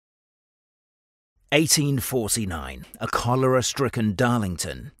1849, a cholera-stricken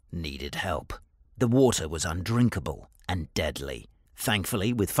Darlington needed help. The water was undrinkable and deadly.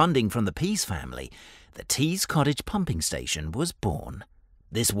 Thankfully, with funding from the Pease family, the Tees Cottage pumping station was born.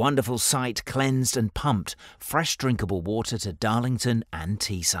 This wonderful site cleansed and pumped fresh drinkable water to Darlington and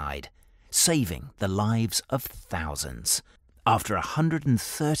Teesside, saving the lives of thousands. After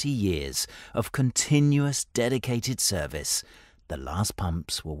 130 years of continuous dedicated service, the last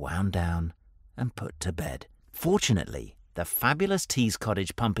pumps were wound down and put to bed. Fortunately, the fabulous Tees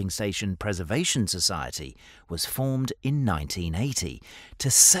Cottage Pumping Station Preservation Society was formed in 1980 to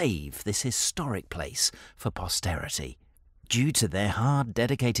save this historic place for posterity. Due to their hard,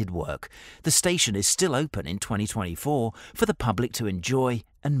 dedicated work, the station is still open in 2024 for the public to enjoy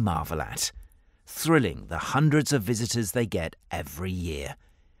and marvel at, thrilling the hundreds of visitors they get every year.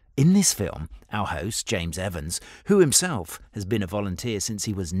 In this film, our host, James Evans, who himself has been a volunteer since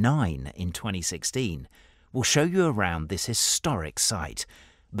he was 9 in 2016, will show you around this historic site,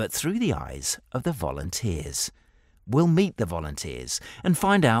 but through the eyes of the volunteers. We'll meet the volunteers and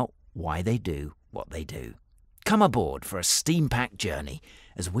find out why they do what they do. Come aboard for a steam-packed journey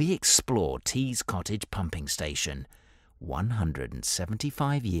as we explore Tees Cottage Pumping Station,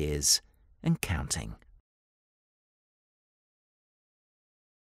 175 years and counting.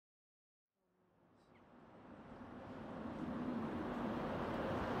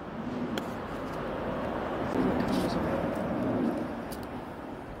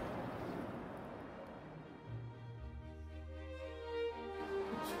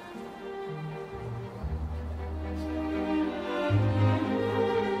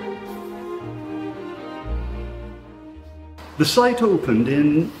 The site opened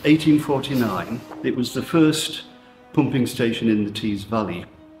in 1849. It was the first pumping station in the Tees Valley.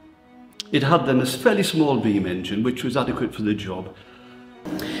 It had then a fairly small beam engine which was adequate for the job.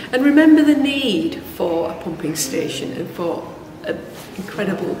 And remember the need for a pumping station and for an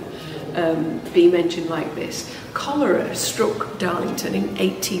incredible beam engine like this. Cholera struck Darlington in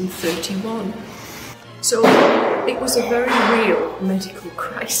 1831. So it was a very real medical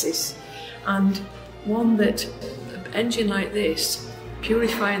crisis, and one that an engine like this,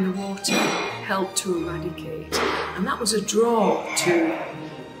 purifying the water, helped to eradicate. And that was a draw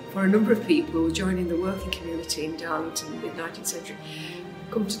for a number of people who were joining the working community in Darlington in the mid-19th century.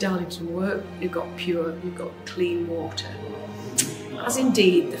 Come to Darlington work, you've got pure, you've got clean water. As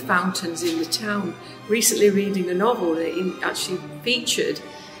indeed the fountains in the town. Recently reading a novel that actually featured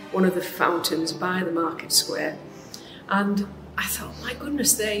one of the fountains by the market square, and I thought, my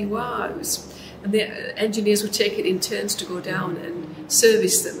goodness, there you are. And the engineers would take it in turns to go down and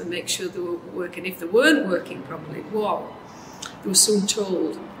service them and make sure they were working. If they weren't working properly, wow, they were soon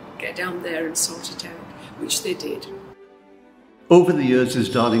told, get down there and sort it out, which they did. Over the years, as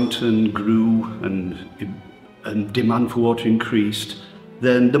Darlington grew and demand for water increased,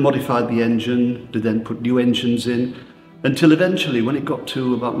 then they modified the engine, they then put new engines in, until eventually, when it got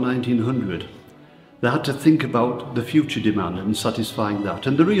to about 1900, they had to think about the future demand and satisfying that,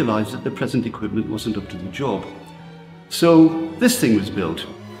 and they realised that the present equipment wasn't up to the job. So this thing was built.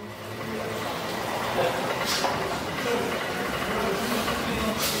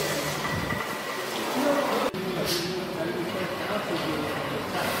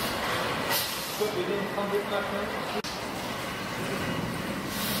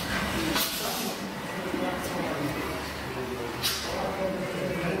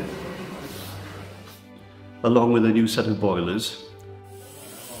 Along with a new set of boilers.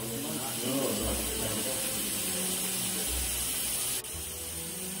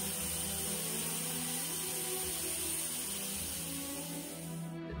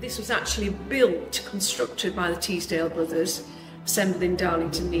 This was actually built, constructed by the Teesdale brothers, assembled in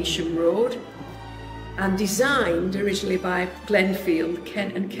Darlington Neasham Road, and designed originally by Glenfield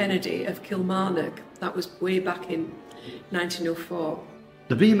and Kennedy of Kilmarnock. That was way back in 1904.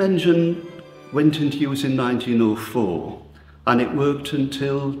 The beam engine went into use in 1904, and it worked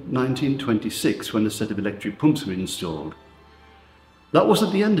until 1926 when a set of electric pumps were installed. That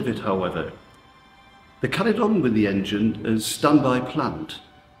wasn't the end of it, however. They carried on with the engine as standby plant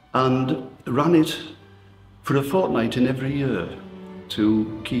and ran it for a fortnight in every year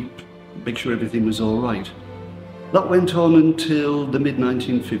to make sure everything was all right. That went on until the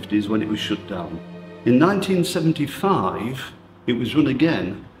mid-1950s when it was shut down. In 1975, it was run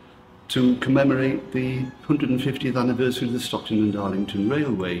again to commemorate the 150th anniversary of the Stockton and Darlington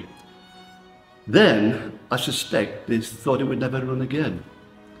Railway. Then, I suspect, they thought it would never run again.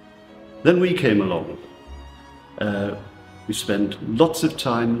 Then we came along. We spent lots of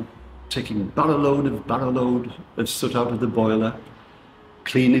time taking barrel load of soot out of the boiler,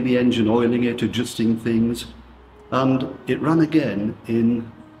 cleaning the engine, oiling it, adjusting things. And it ran again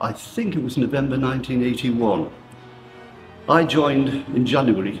in, I think it was November 1981. I joined in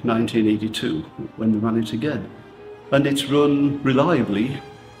January 1982 when they ran it again. And it's run reliably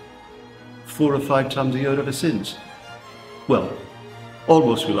 4 or 5 times a year ever since. Well,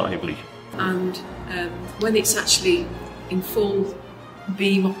 almost reliably. And when it's actually in full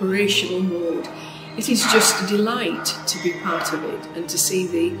beam operational mode, it is just a delight to be part of it and to see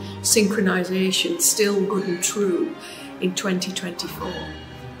the synchronisation still good and true in 2024.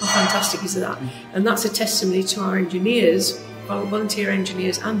 How fantastic is that? And that's a testimony to our engineers, our volunteer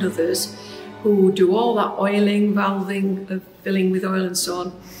engineers and others who do all that oiling, valving, filling with oil and so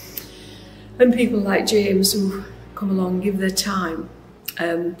on. And people like James who come along, give their time.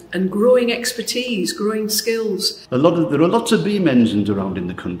 And growing expertise, growing skills. There are lots of beam engines around in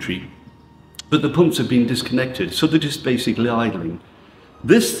the country, but the pumps have been disconnected, so they're just basically idling.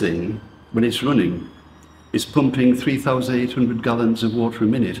 This thing, when it's running, is pumping 3,800 gallons of water a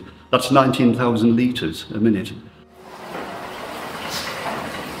minute. That's 19,000 litres a minute.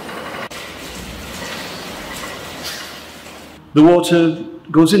 The water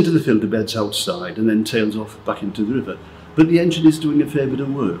goes into the filter beds outside and then tails off back into the river. But the engine is doing a fair bit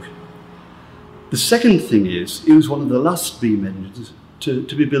of work. The second thing is, it was one of the last beam engines to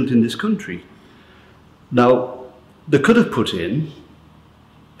be built in this country. Now, they could have put in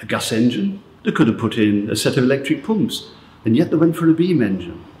a gas engine, they could have put in a set of electric pumps, and yet they went for a beam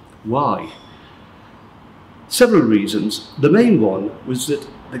engine. Why? Several reasons. The main one was that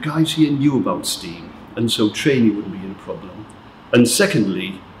the guys here knew about steam, and so training wouldn't be a problem. And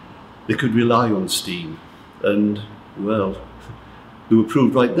secondly, they could rely on steam, and well, they were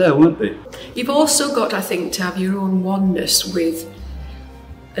proved right there, weren't they? You've also got, I think, to have your own oneness with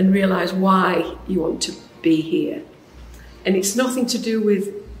and realise why you want to be here. And it's nothing to do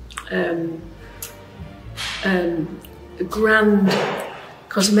with a grand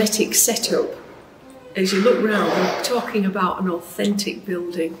cosmetic setup. As you look round, we're talking about an authentic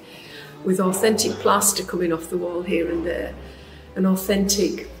building with authentic plaster coming off the wall here and there, and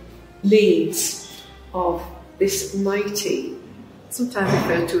authentic leads of this mighty, sometimes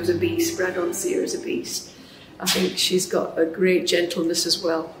referred to as a beast, but I don't see her as a beast. I think she's got a great gentleness as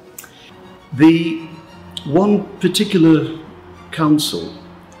well. The one particular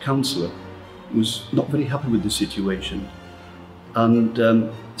councillor was not very happy with the situation and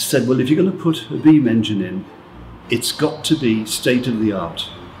said, well, if you're going to put a beam engine in, it's got to be state of the art.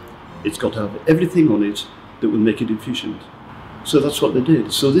 It's got to have everything on it that will make it efficient. So that's what they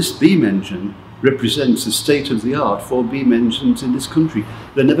did. So this beam engine represents the state of the art for beam engines in this country.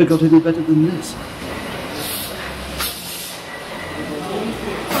 They never got any better than this.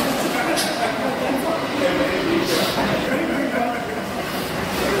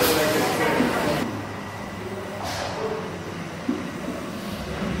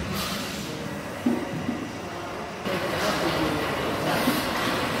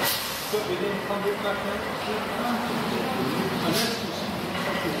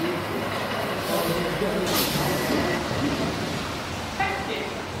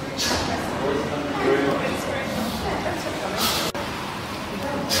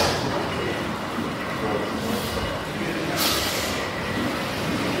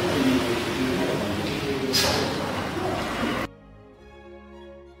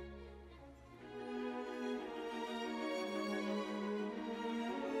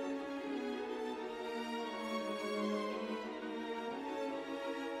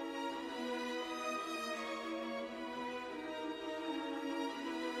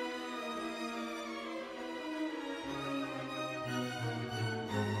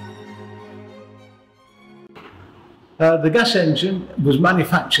 The gas engine was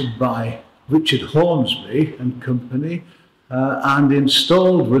manufactured by Richard Hornsby and Company and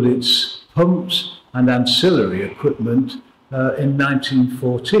installed with its pumps and ancillary equipment in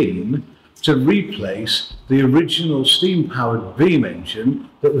 1914 to replace the original steam-powered beam engine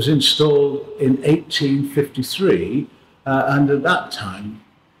that was installed in 1853 and at that time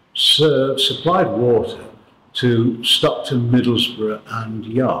supplied water to Stockton, Middlesbrough and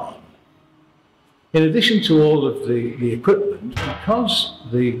Yarm. In addition to all of the equipment, because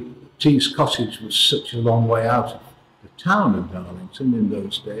the Tees Cottage was such a long way out of the town of Darlington in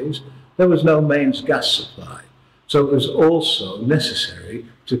those days, there was no mains gas supply. So it was also necessary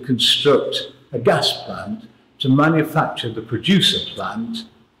to construct a gas plant to manufacture the producer plant,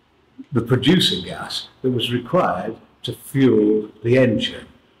 the producer gas that was required to fuel the engine.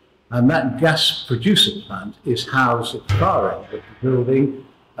 And that gas producer plant is housed at the far end of the building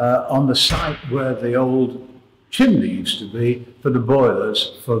on the site where the old chimney used to be for the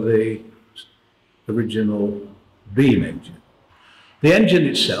boilers for the original beam engine. The engine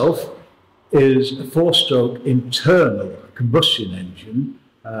itself is a 4-stroke internal combustion engine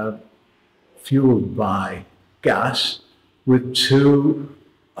fueled by gas with 2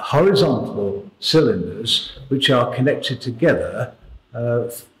 horizontal cylinders which are connected together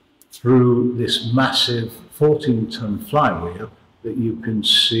through this massive 14-ton flywheel that you can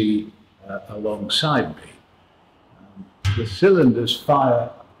see alongside me. The cylinders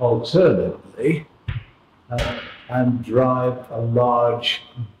fire alternately and drive a large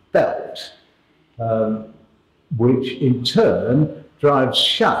belt, which in turn drives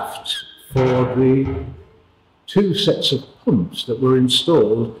shafts for the 2 sets of pumps that were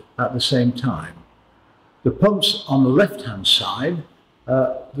installed at the same time. The pumps on the left-hand side,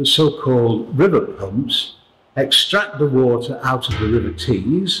 the so-called river pumps, extract the water out of the river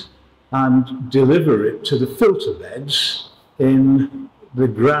Tees and deliver it to the filter beds in the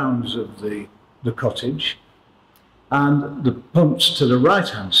grounds of the cottage. And the pumps to the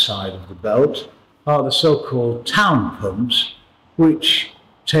right-hand side of the belt are the so-called town pumps, which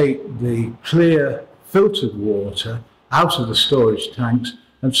take the clear filtered water out of the storage tanks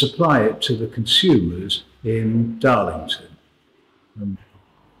and supply it to the consumers in Darlington.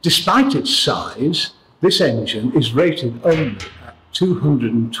 Despite its size, this engine is rated only at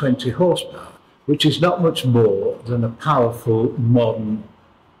 220 horsepower, which is not much more than a powerful modern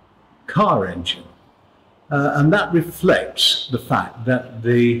car engine. And that reflects the fact that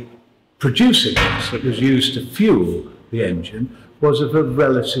the producer gas that was used to fuel the engine was of a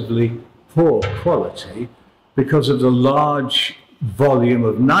relatively poor quality because of the large volume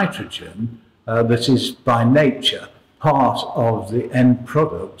of nitrogen that is by nature part of the end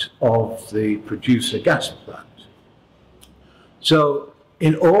product of the producer gas plant. So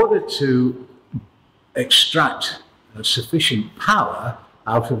in order to extract sufficient power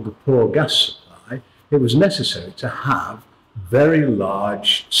out of the poor gas supply, it was necessary to have very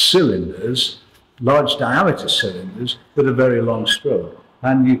large cylinders, large diameter cylinders with a very long stroke.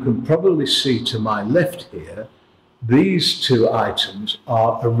 And you can probably see to my left here, these 2 items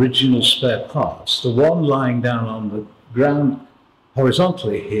are original spare parts. The one lying down on the ground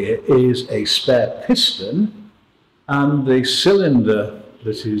horizontally here is a spare piston, and the cylinder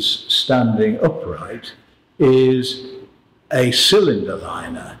that is standing upright is a cylinder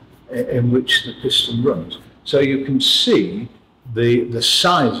liner in which the piston runs. So you can see the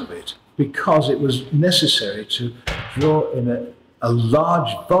size of it, because it was necessary to draw in a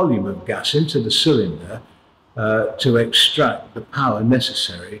large volume of gas into the cylinder to extract the power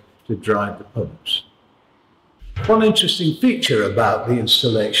necessary to drive the pumps. One interesting feature about the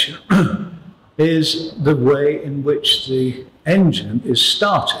installation is the way in which the engine is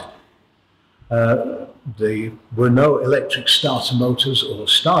started. There were no electric starter motors or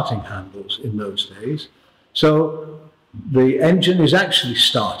starting handles in those days, so the engine is actually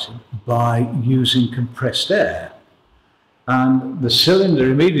started by using compressed air. And the cylinder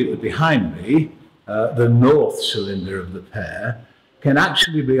immediately behind me, the north cylinder of the pair, can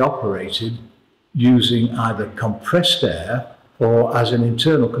actually be operated using either compressed air or as an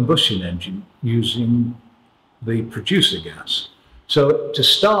internal combustion engine using the producer gas. So to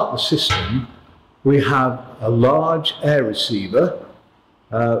start the system, we have a large air receiver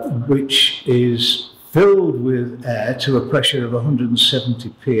which is filled with air to a pressure of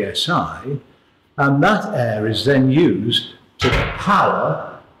 170 psi, and that air is then used to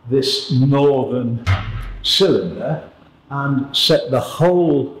power this northern cylinder and set the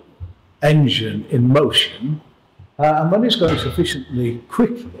whole engine in motion. And when it's going sufficiently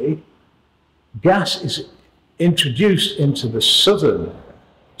quickly, gas is introduced into the southern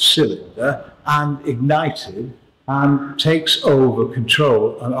cylinder and ignited and takes over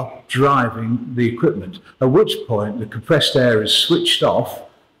control of driving the equipment, at which point the compressed air is switched off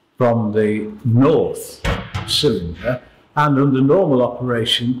from the north cylinder, and under normal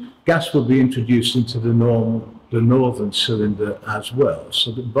operation, gas will be introduced into the northern cylinder as well,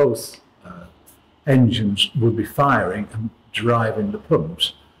 so that both engines will be firing and driving the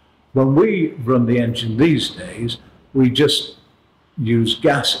pumps. When we run the engine these days, we just use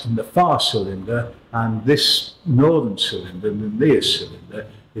gas in the far cylinder, and this northern cylinder, the near cylinder,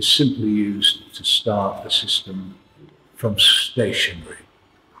 is simply used to start the system from stationary.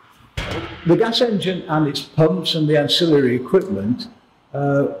 The gas engine and its pumps and the ancillary equipment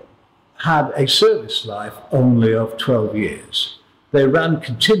had a service life only of 12 years. They ran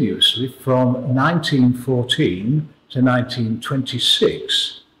continuously from 1914 to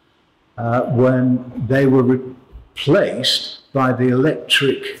 1926, when they were replaced by the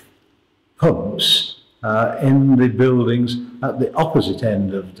electric pumps in the buildings at the opposite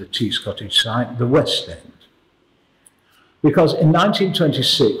end of the Tees Cottage site, the West End. Because in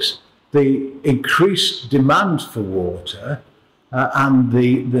 1926, the increased demand for water and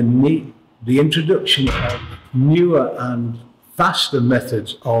the introduction of newer and faster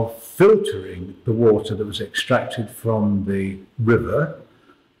methods of filtering the water that was extracted from the river,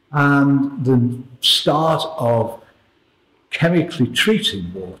 and the start of chemically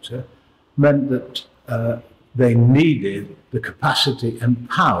treating water meant that they needed the capacity and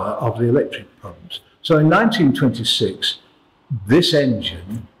power of the electric pumps. So in 1926, this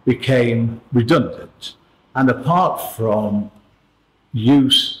engine became redundant, and apart from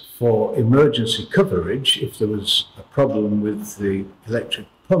use for emergency coverage, if there was a problem with the electric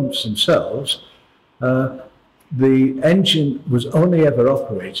pumps themselves, the engine was only ever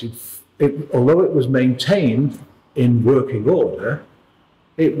operated, although it was maintained in working order,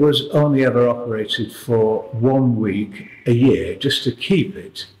 it was only ever operated for 1 week a year, just to keep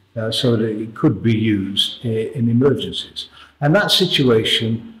it so that it could be used in emergencies. And that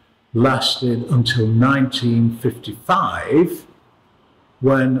situation lasted until 1955,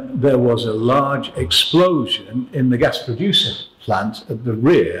 when there was a large explosion in the gas producing plant at the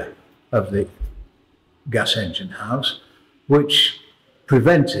rear of the gas engine house, which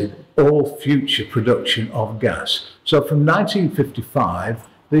prevented all future production of gas. So from 1955,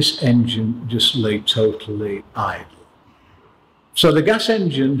 this engine just lay totally idle. So the gas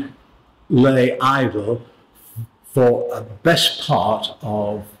engine lay idle for a best part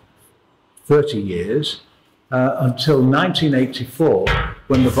of 30 years, until 1984,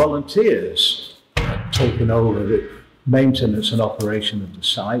 when the volunteers had taken over the maintenance and operation of the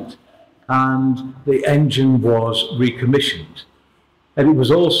site, and the engine was recommissioned. And it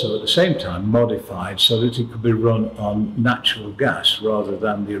was also at the same time modified so that it could be run on natural gas rather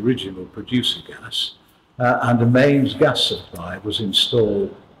than the original producer gas, and a mains gas supply was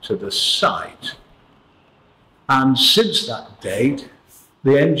installed to the site. And since that date,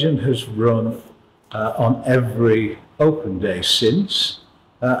 the engine has run on every open day since,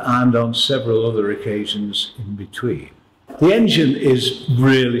 and on several other occasions in between. The engine is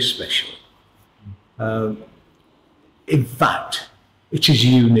really special. In fact, it is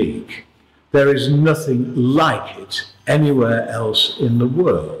unique. There is nothing like it anywhere else in the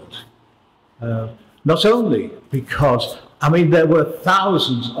world. Not only because, I mean, there were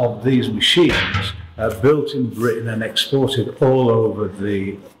thousands of these machines built in Britain and exported all over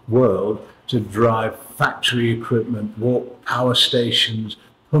the world to drive factory equipment, power stations,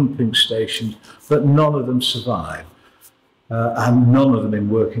 pumping stations, but none of them survive, and none of them in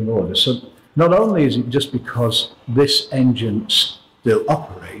working order. So not only is it just because this engine still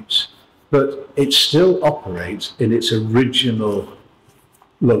operates, but it still operates in its original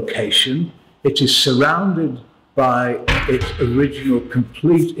location. It is surrounded by its original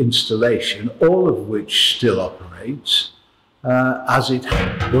complete installation, all of which still operates, as it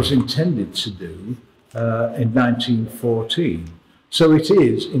was intended to do in 1914. So it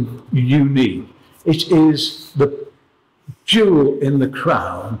is unique. It is the jewel in the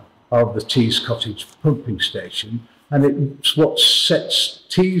crown of the Tees Cottage pumping station, and it's what sets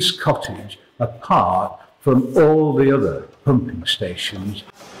Tees Cottage apart from all the other pumping stations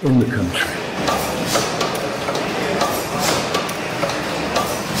in the country.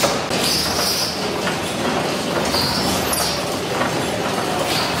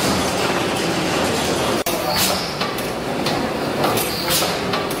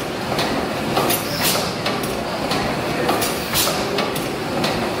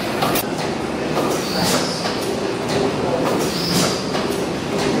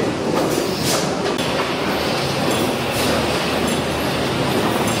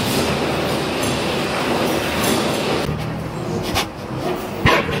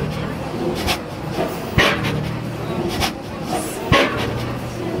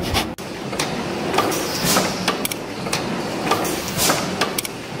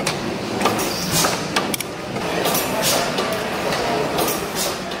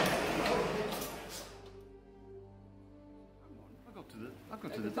 I've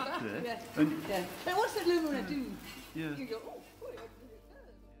got to the back there. Yeah. And Yeah. But what's the luminary do? yeah. You go, oh, boy, I can do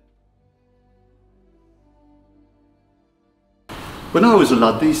it. When I was a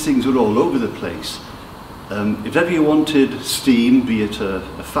lad, these things were all over the place. If ever you wanted steam, be it a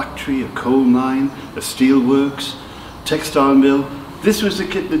factory, a coal mine, a steelworks, textile mill, this was the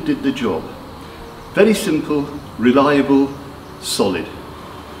kit that did the job. Very simple, reliable, solid.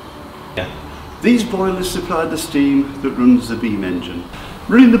 Yeah. These boilers supply the steam that runs the beam engine.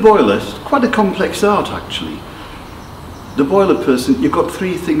 Running the boiler is quite a complex art actually. The boiler person, you've got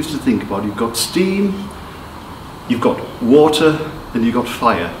three things to think about. You've got steam, you've got water and you've got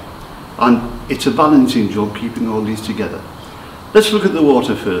fire, and it's a balancing job keeping all these together. Let's look at the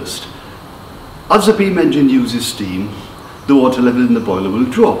water first. As the beam engine uses steam, the water level in the boiler will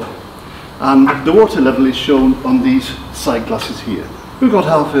drop, and the water level is shown on these side glasses here. We've got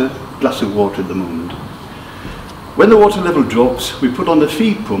half a glass of water at the moment. When the water level drops, we put on a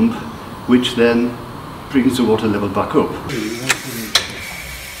feed pump, which then brings the water level back up.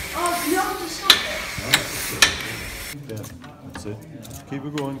 That's it. Keep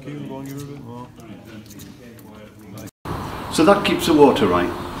it going, give it a bit more. So that keeps the water right.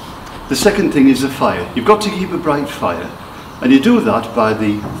 The second thing is the fire. You've got to keep a bright fire, and you do that by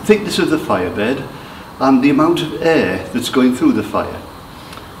the thickness of the fire bed and the amount of air that's going through the fire.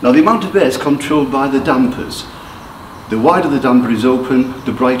 Now the amount of air is controlled by the dampers. The wider the damper is open,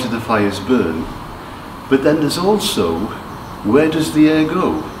 the brighter the fires burn. But then there's also, where does the air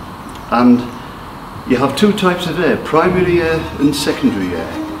go? And you have two types of air, primary air and secondary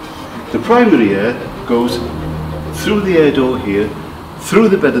air. The primary air goes through the air door here, through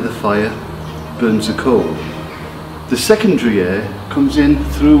the bed of the fire, burns the coal. The secondary air comes in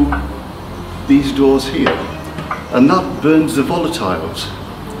through these doors here, and that burns the volatiles.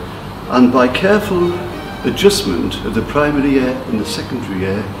 And by careful adjustment of the primary air and the secondary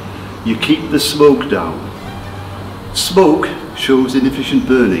air, you keep the smoke down. Smoke shows inefficient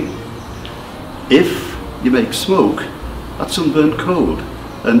burning. If you make smoke, that's unburnt coal,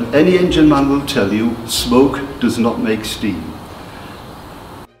 and any engine man will tell you smoke does not make steam.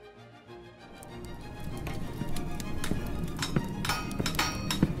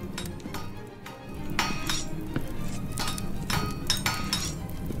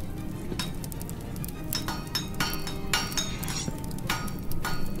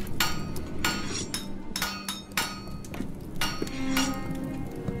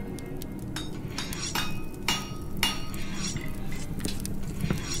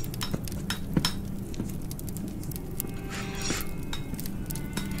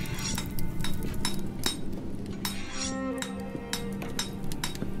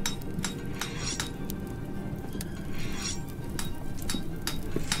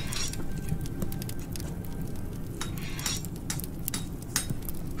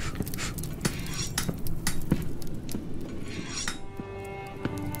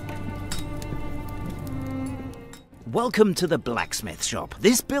 Welcome to the blacksmith shop.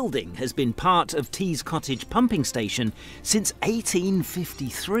 This building has been part of T's Cottage pumping station since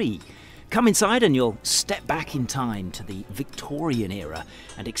 1853. Come inside and you'll step back in time to the Victorian era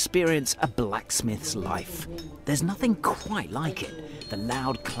and experience a blacksmith's life. There's nothing quite like it. The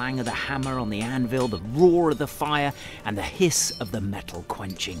loud clang of the hammer on the anvil, the roar of the fire, and the hiss of the metal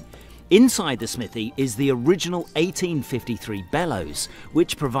quenching. Inside the smithy is the original 1853 bellows,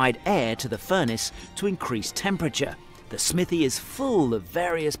 which provide air to the furnace to increase temperature. The smithy is full of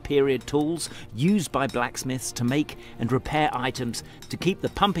various period tools used by blacksmiths to make and repair items to keep the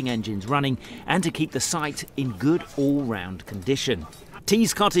pumping engines running and to keep the site in good all-round condition.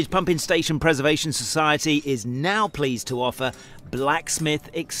 T's Cottage Pumping Station Preservation Society is now pleased to offer Blacksmith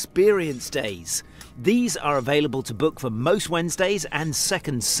Experience Days. These are available to book for most Wednesdays and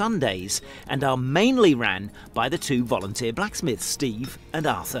second Sundays and are mainly ran by the two volunteer blacksmiths, Steve and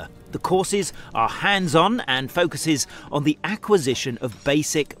Arthur. The courses are hands-on and focuses on the acquisition of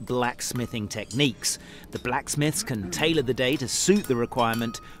basic blacksmithing techniques. The blacksmiths can tailor the day to suit the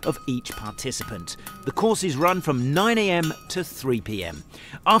requirement of each participant. The courses run from 9 AM to 3 PM.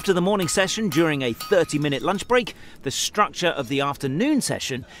 After the morning session, during a 30-minute lunch break, the structure of the afternoon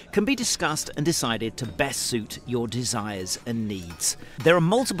session can be discussed and decided to best suit your desires and needs. There are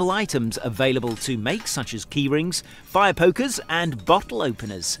multiple items available to make, such as key rings, fire pokers and bottle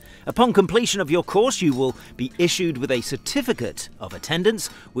openers. Upon completion of your course, you will be issued with a certificate of attendance,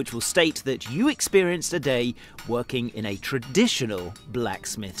 which will state that you experienced a day working in a traditional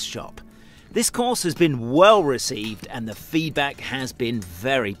blacksmith shop. This course has been well received and the feedback has been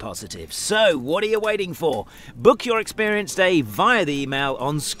very positive. So what are you waiting for? Book your experience day via the email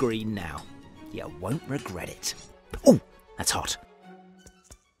on screen now. You won't regret it. Oh, that's hot.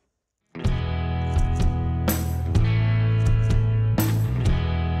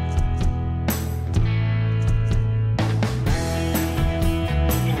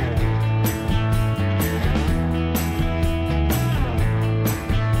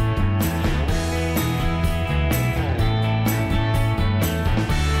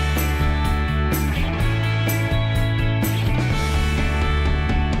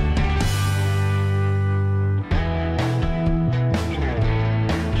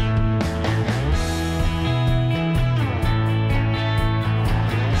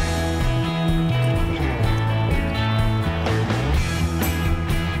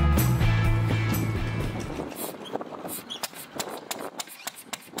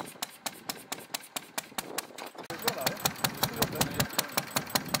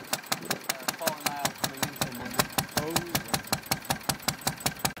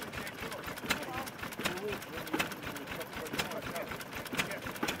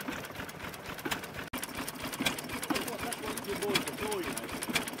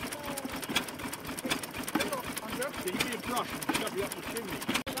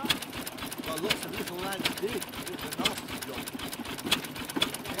 Well, lots of little lads did. It was a nasty job.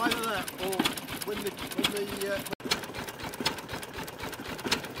 Either that or when the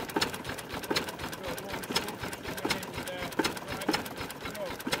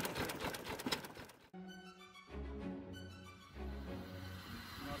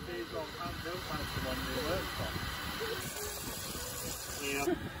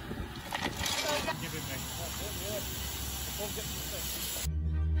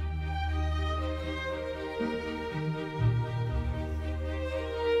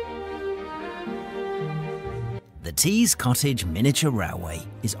The Tees Cottage Miniature Railway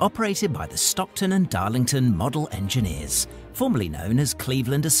is operated by the Stockton and Darlington Model Engineers, formerly known as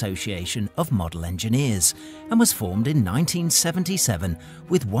Cleveland Association of Model Engineers, and was formed in 1977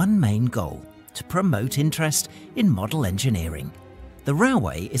 with one main goal: to promote interest in model engineering. The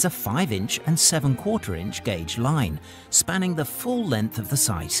railway is a 5-inch and 7/4-inch gauge line spanning the full length of the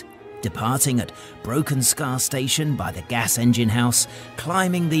site, departing at Broken Scar Station by the gas engine house,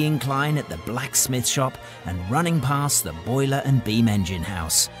 climbing the incline at the blacksmith shop and running past the boiler and beam engine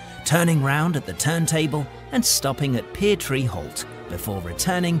house, turning round at the turntable and stopping at Peartree Halt before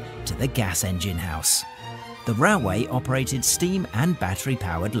returning to the gas engine house. The railway operated steam and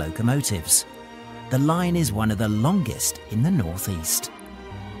battery-powered locomotives. The line is one of the longest in the northeast.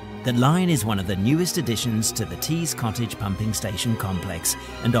 The line is one of the newest additions to the Tees Cottage pumping station complex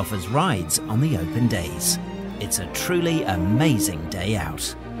and offers rides on the open days. It's a truly amazing day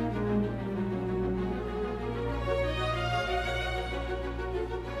out.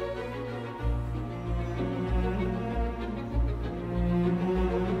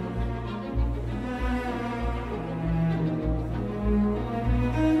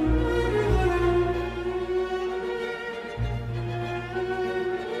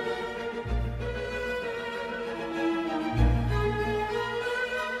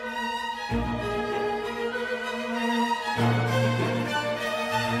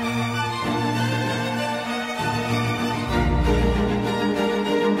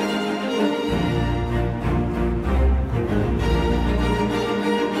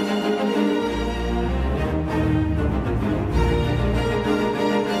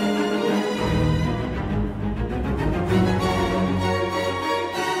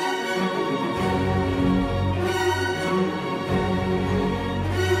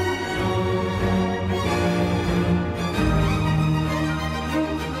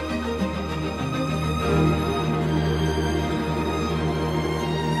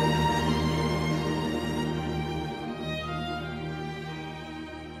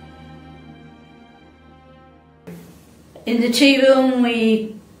 In the tea room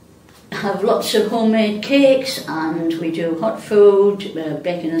we have lots of homemade cakes and we do hot food,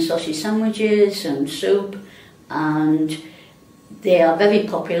 bacon and sausage sandwiches and soup, and they are very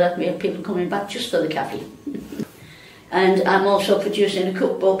popular. We have people coming back just for the coffee. And I'm also producing a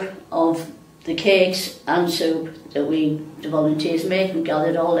cookbook of the cakes and soup that the volunteers make. We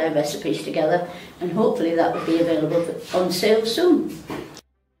gathered all their recipes together and hopefully that will be available on sale soon.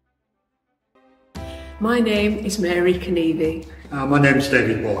 My name is Mary Kenevi. My name is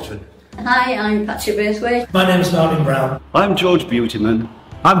David Wharton. Hi, I'm PATSY BRAITHWAITE. My name is Martin Brown. I'm George Beautyman.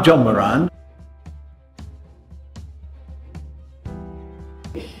 I'm John Moran.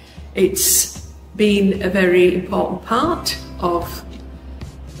 It's been a very important part of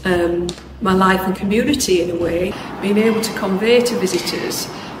my life and community in a way, being able to convey to visitors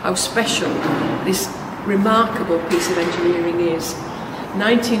how special this remarkable piece of engineering is.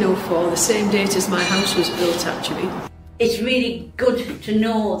 1904, the same date as my house was built actually. It's really good to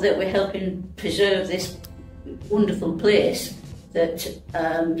know that we're helping preserve this wonderful place that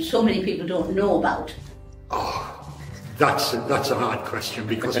so many people don't know about. Oh, that's a hard question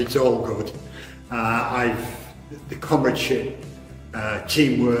because it's all good. The comradeship,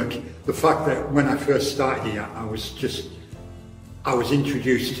 teamwork, the fact that when I first started here I was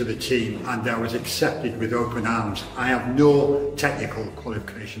introduced to the team and I was accepted with open arms. I have no technical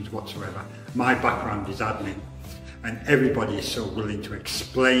qualifications whatsoever. My background is admin and everybody is so willing to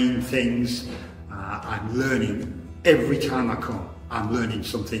explain things. I'm learning every time I come. I'm learning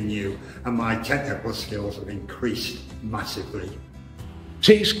something new and my technical skills have increased massively.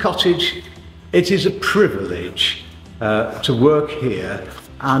 Tees Cottage, it is a privilege to work here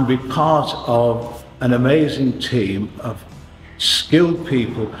and be part of an amazing team of skilled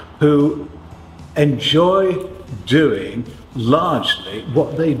people who enjoy doing largely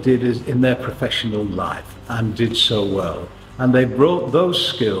what they did in their professional life and did so well. And they brought those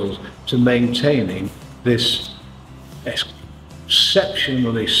skills to maintaining this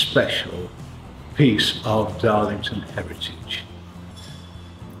exceptionally special piece of Darlington heritage.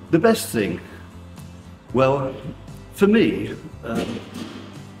 The best thing, well, for me,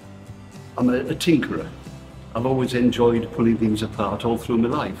 I'm a tinkerer. I've always enjoyed pulling things apart all through my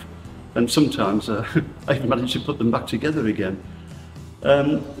life, and sometimes I've managed to put them back together again.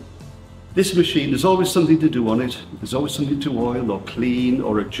 This machine, there's always something to do on it. There's always something to oil or clean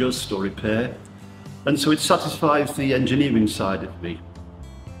or adjust or repair, and so it satisfies the engineering side of me.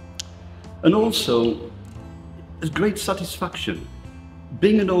 And also, there's great satisfaction.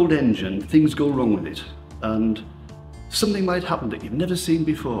 Being an old engine, things go wrong with it, and something might happen that you've never seen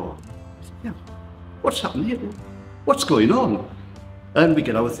before. Yeah, what's happened here? What's going on? And we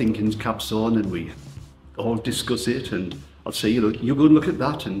get our thinking caps on and we all discuss it, and I'll say, you go and look at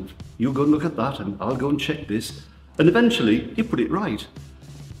that, and you go and look at that, and I'll go and check this. And eventually you put it right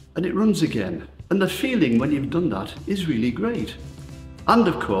and it runs again. And the feeling when you've done that is really great. And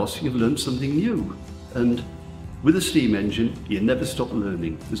of course, you've learned something new. And with a steam engine, you never stop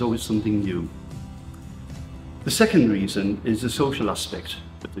learning. There's always something new. The second reason is the social aspect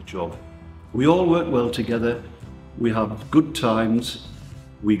of the job. We all work well together. We have good times.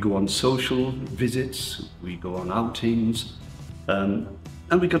 We go on social visits. We go on outings. And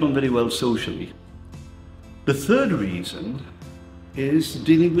we get on very well socially. The third reason is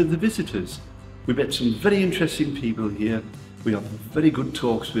dealing with the visitors. We met some very interesting people here. We have very good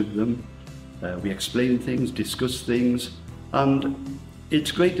talks with them. We explain things, discuss things, and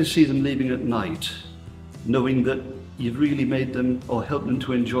it's great to see them leaving at night, knowing that you've really made them or helped them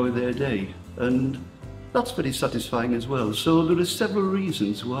to enjoy their day. And that's very satisfying as well. So there are several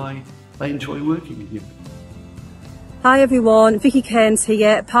reasons why I enjoy working with you. Hi everyone, Vicky Cairns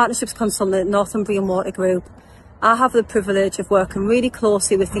here, Partnerships Consultant at Northumbrian Water Group. I have the privilege of working really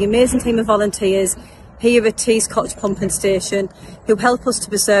closely with the amazing team of volunteers here at Tees Cottage Pumping Station, who help us to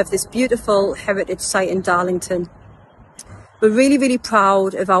preserve this beautiful heritage site in Darlington. We're really, really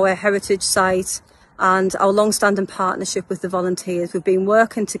proud of our heritage site and our long-standing partnership with the volunteers. We've been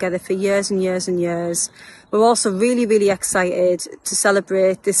working together for years and years and years. We're also really, really excited to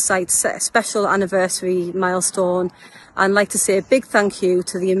celebrate this site's special anniversary milestone, and I'd like to say a big thank you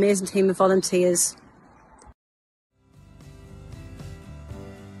to the amazing team of volunteers.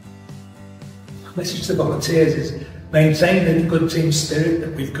 The message to the volunteers is maintain the good team spirit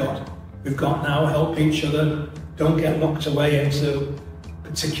that we've got. We've got now, help each other, don't get locked away into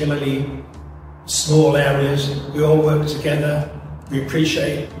particularly small areas. We all work together. We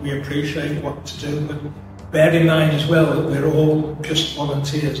appreciate what to do, but bear in mind as well that we're all just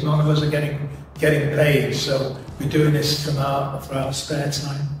volunteers. None of us are getting paid, so we're doing this for our spare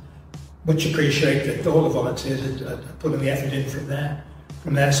time. Much appreciate that all the volunteers are putting the effort in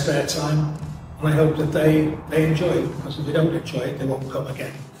from their spare time, and I hope that they enjoy it, because if they don't enjoy it, they won't come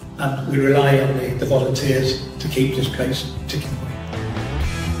again. And we rely on the volunteers to keep this place ticking away.